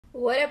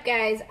What up,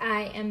 guys?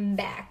 I am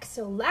back.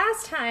 So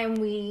last time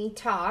we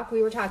talked,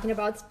 we were talking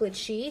about split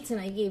sheets,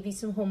 and I gave you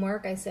some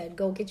homework. I said,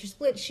 go get your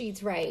split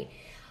sheets right.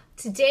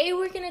 Today,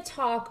 we're going to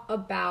talk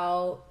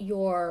about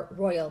your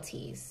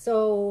royalties.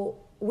 So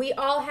we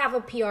all have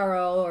a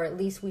PRO, or at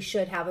least we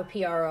should have a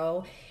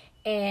PRO.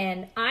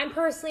 And I'm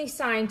personally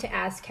signed to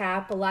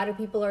ASCAP. A lot of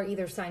people are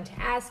either signed to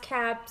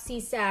ASCAP,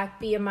 CSAC,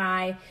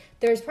 BMI.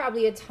 There's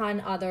probably a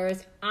ton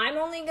others. I'm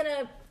only going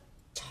to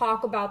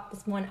talk about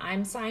this one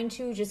I'm signed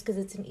to just because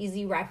it's an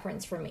easy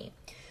reference for me.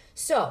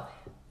 So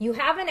you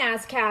have an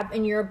ASCAP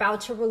and you're about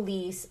to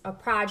release a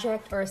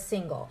project or a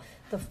single.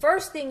 The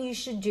first thing you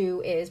should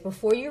do is,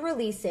 before you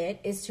release it,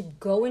 is to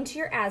go into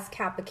your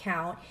ASCAP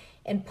account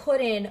and put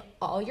in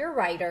all your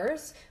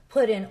writers,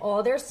 put in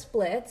all their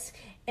splits,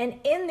 and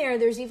in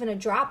there's even a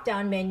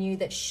drop-down menu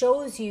that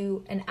shows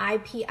you an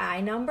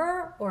IPI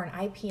number or an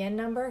IPN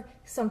number,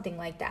 something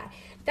like that.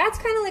 That's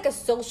kind of like a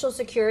social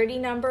security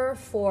number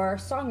for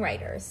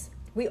songwriters.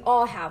 We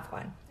all have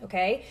one,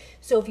 okay?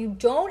 So if you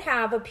don't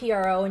have a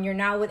PRO and you're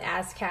now with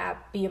ASCAP,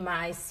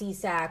 BMI,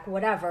 CSAC,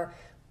 whatever,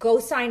 go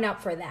sign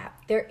up for that.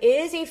 There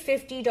is a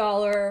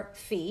 $50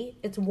 fee.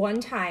 It's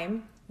one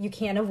time. You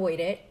can't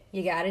avoid it.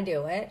 You got to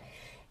do it.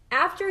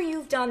 After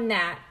you've done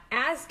that,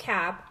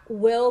 ASCAP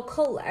will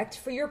collect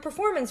for your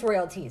performance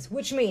royalties,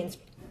 which means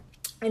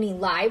any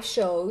live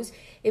shows,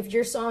 if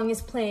your song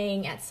is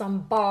playing at some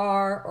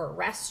bar or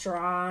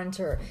restaurant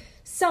or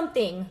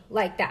something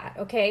like that,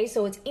 okay?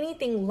 So it's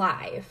anything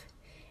live.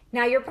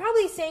 Now you're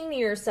probably saying to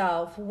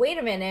yourself, wait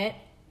a minute,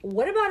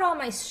 what about all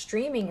my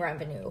streaming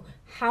revenue?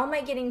 How am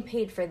I getting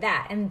paid for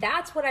that? And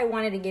that's what I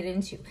wanted to get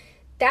into.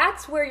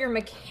 That's where your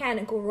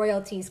mechanical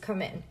royalties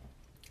come in.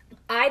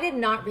 I did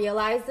not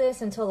realize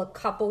this until a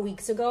couple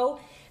weeks ago,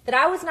 that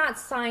I was not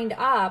signed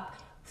up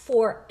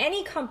for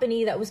any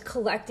company that was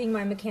collecting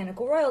my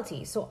mechanical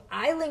royalties. So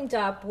I linked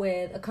up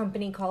with a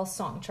company called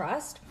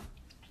SongTrust,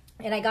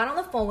 and I got on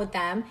the phone with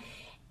them,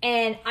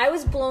 and I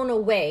was blown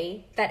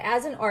away that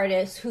as an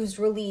artist who's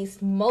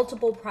released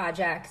multiple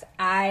projects,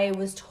 I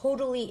was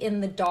totally in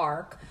the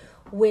dark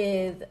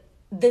with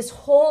this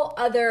whole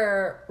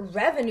other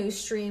revenue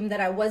stream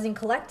that I wasn't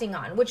collecting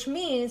on, which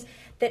means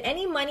that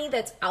any money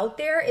that's out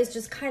there is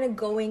just kind of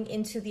going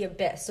into the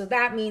abyss. So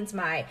that means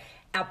my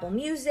Apple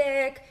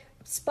Music,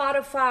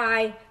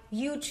 Spotify,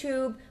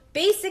 YouTube,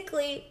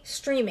 basically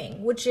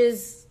streaming, which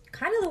is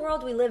kind of the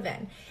world we live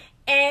in.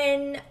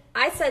 And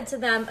I said to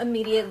them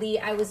immediately,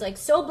 I was like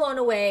so blown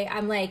away.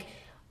 I'm like,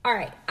 all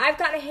right, I've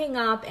got to hang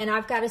up and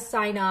I've got to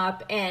sign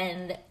up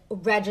and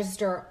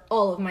register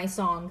all of my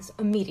songs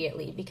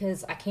immediately,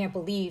 because I can't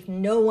believe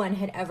no one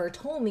had ever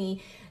told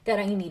me that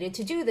I needed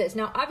to do this.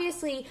 Now,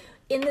 obviously,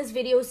 in this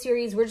video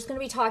series, we're just going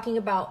to be talking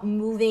about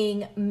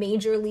moving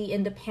majorly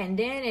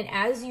independent. And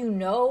as you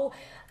know,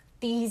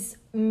 these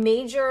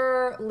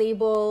major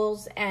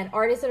labels and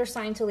artists that are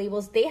signed to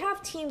labels, they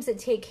have teams that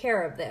take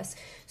care of this.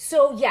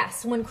 So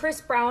yes, when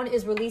Chris Brown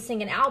is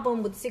releasing an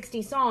album with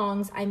 60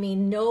 songs, I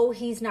mean, no,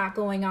 he's not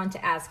going on to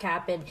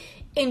ASCAP and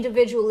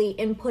individually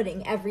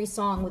inputting every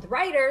song with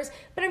writers,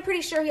 but I'm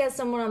pretty sure he has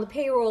someone on the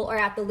payroll or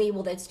at the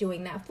label that's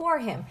doing that for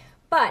him.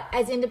 But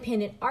as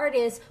independent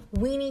artists,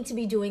 we need to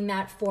be doing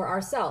that for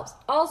ourselves.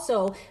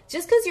 Also,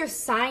 just because you're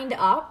signed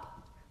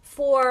up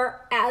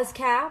for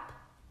ASCAP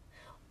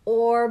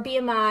or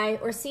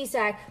BMI or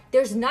CSAC,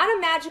 there's not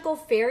a magical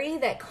fairy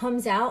that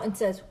comes out and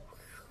says,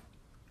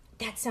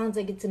 that sounds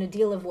like it's an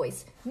AdELA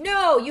voice.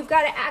 No, you've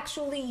got to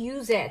actually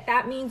use it.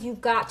 That means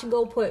you've got to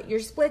go put your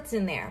splits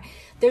in there.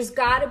 There's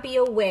got to be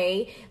a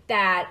way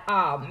that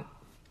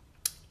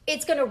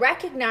it's going to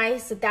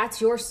recognize that that's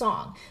your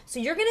song. So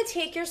you're going to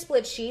take your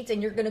split sheets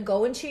and you're going to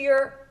go into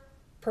your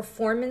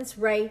performance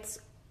rights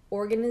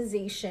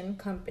organization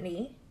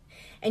company,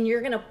 and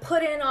you're going to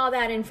put in all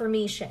that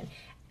information.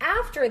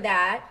 After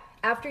that,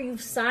 after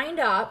you've signed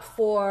up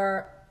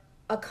for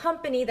a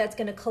company that's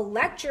going to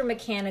collect your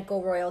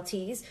mechanical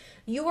royalties,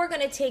 you are going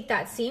to take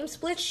that same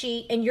split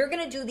sheet and you're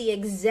going to do the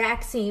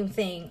exact same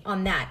thing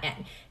on that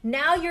end.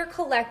 Now you're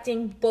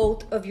collecting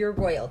both of your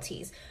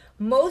royalties.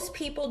 Most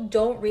people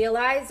don't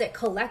realize that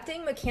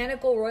collecting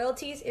mechanical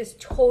royalties is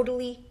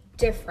totally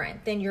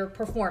different than your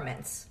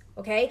performance.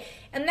 Okay?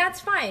 And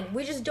that's fine.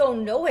 We just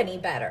don't know any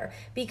better,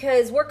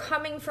 because we're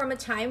coming from a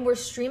time where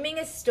streaming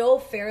is still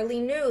fairly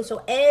new.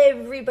 So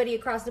everybody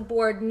across the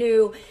board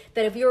knew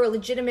that if you're a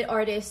legitimate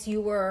artist,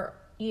 you were,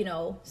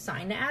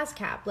 signed to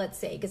ASCAP, let's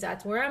say, because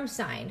that's where I'm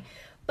signed.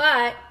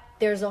 But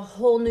there's a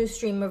whole new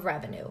stream of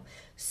revenue.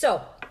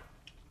 So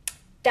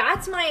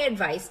that's my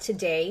advice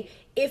today.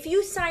 If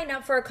you sign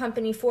up for a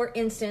company, for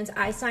instance,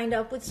 I signed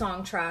up with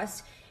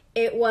SongTrust.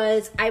 It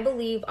was, I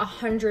believe,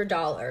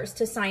 $100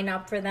 to sign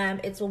up for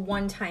them. It's a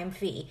one-time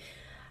fee.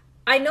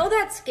 I know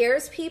that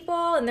scares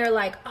people and they're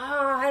like,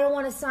 I don't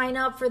want to sign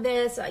up for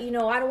this. I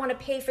don't want to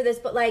pay for this.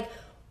 But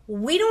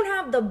we don't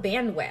have the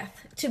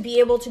bandwidth to be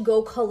able to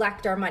go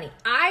collect our money.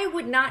 I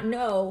would not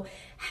know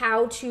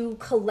how to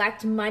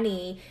collect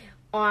money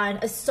on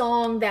a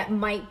song that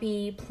might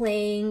be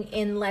playing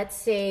in, let's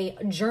say,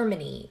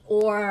 Germany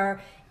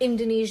or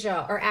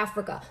Indonesia or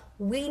Africa.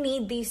 We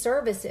need these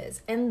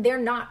services, and they're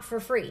not for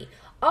free.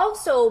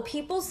 Also,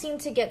 people seem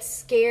to get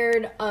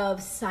scared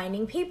of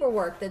signing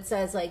paperwork that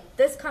says, like,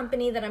 this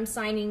company that I'm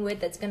signing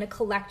with that's going to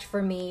collect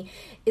for me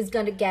is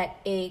going to get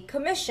a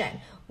commission.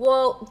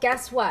 Well,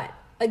 guess what?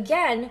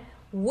 Again,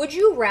 would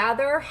you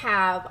rather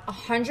have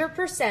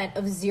 100%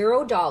 of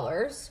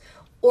 $0,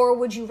 or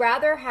would you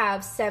rather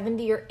have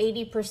 70 or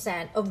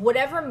 80% of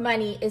whatever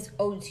money is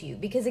owed to you?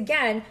 Because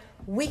again,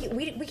 we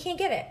can't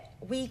get it.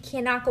 We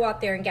cannot go out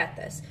there and get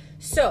this.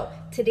 So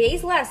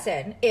today's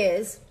lesson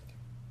is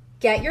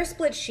get your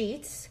split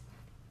sheets,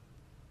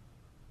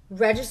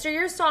 register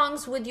your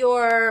songs with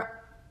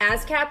your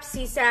ASCAP,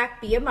 CSAC,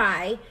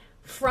 BMI.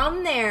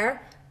 From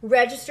there,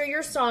 register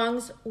your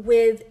songs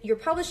with your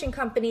publishing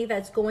company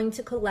that's going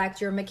to collect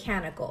your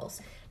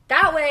mechanicals.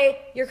 That way,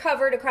 you're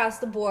covered across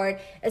the board,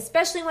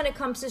 especially when it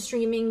comes to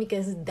streaming,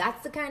 because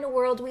that's the kind of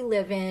world we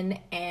live in.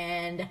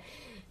 And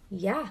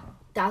yeah,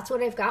 that's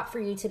what I've got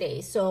for you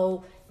today.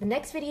 So the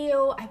next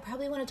video, I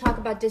probably want to talk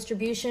about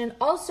distribution.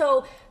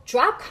 Also,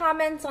 drop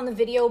comments on the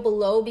video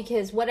below,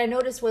 because what I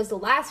noticed was the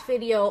last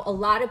video, a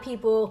lot of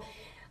people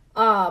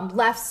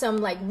left some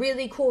like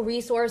really cool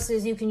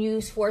resources you can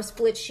use for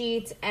split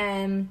sheets,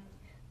 and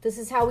this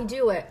is how we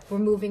do it. We're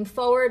moving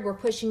forward. We're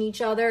pushing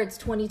each other. It's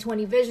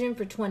 2020 vision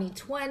for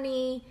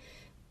 2020.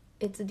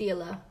 It's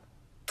AdELA.